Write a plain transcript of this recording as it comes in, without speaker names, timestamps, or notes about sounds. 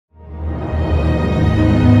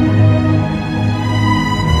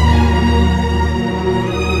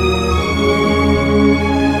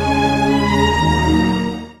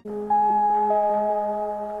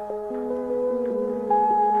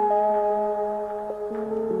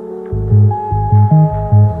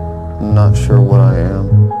not sure what I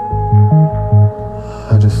am.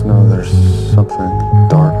 I just know there's something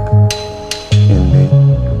dark in me.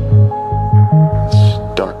 This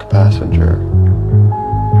dark passenger.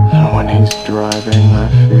 And when he's driving,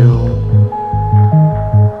 I feel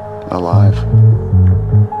alive.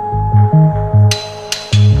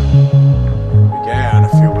 Began a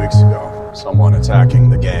few weeks ago. Someone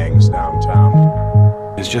attacking the gangs downtown.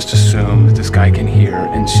 Is just assume that this guy can hear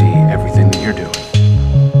and see everything that you're doing.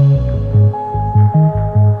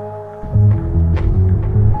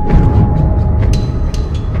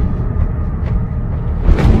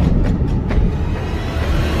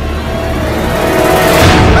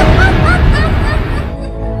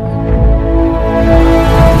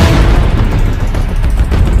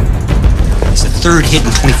 It's the third hit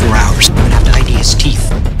in 24 hours. I'm gonna have to ID his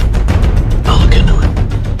teeth. I'll look into it.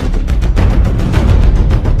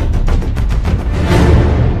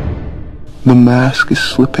 The mask is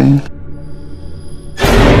slipping.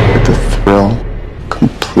 But the thrill,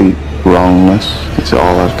 complete wrongness, is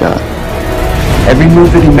all I've got. Every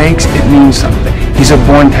move that he makes, it means something. He's a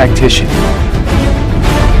born tactician.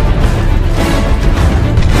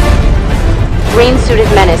 Green-suited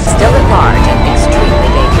menace still at large and extremely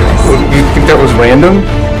dangerous. You think that was random?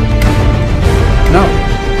 No.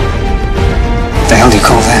 What the hell do you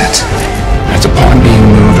call that? That's a pawn being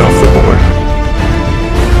moved off the board.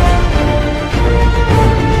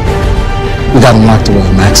 We got him locked away,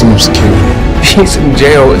 maximum security. If he's in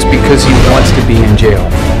jail, it's because he wants to be in jail.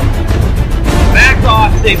 Back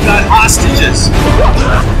off, they've got hostages.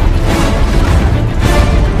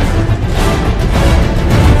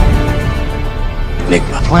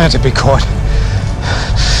 Enigma. Planned to be caught.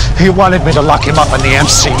 He wanted me to lock him up in the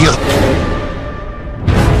MCU.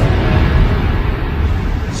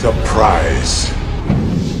 Surprise.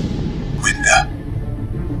 Window.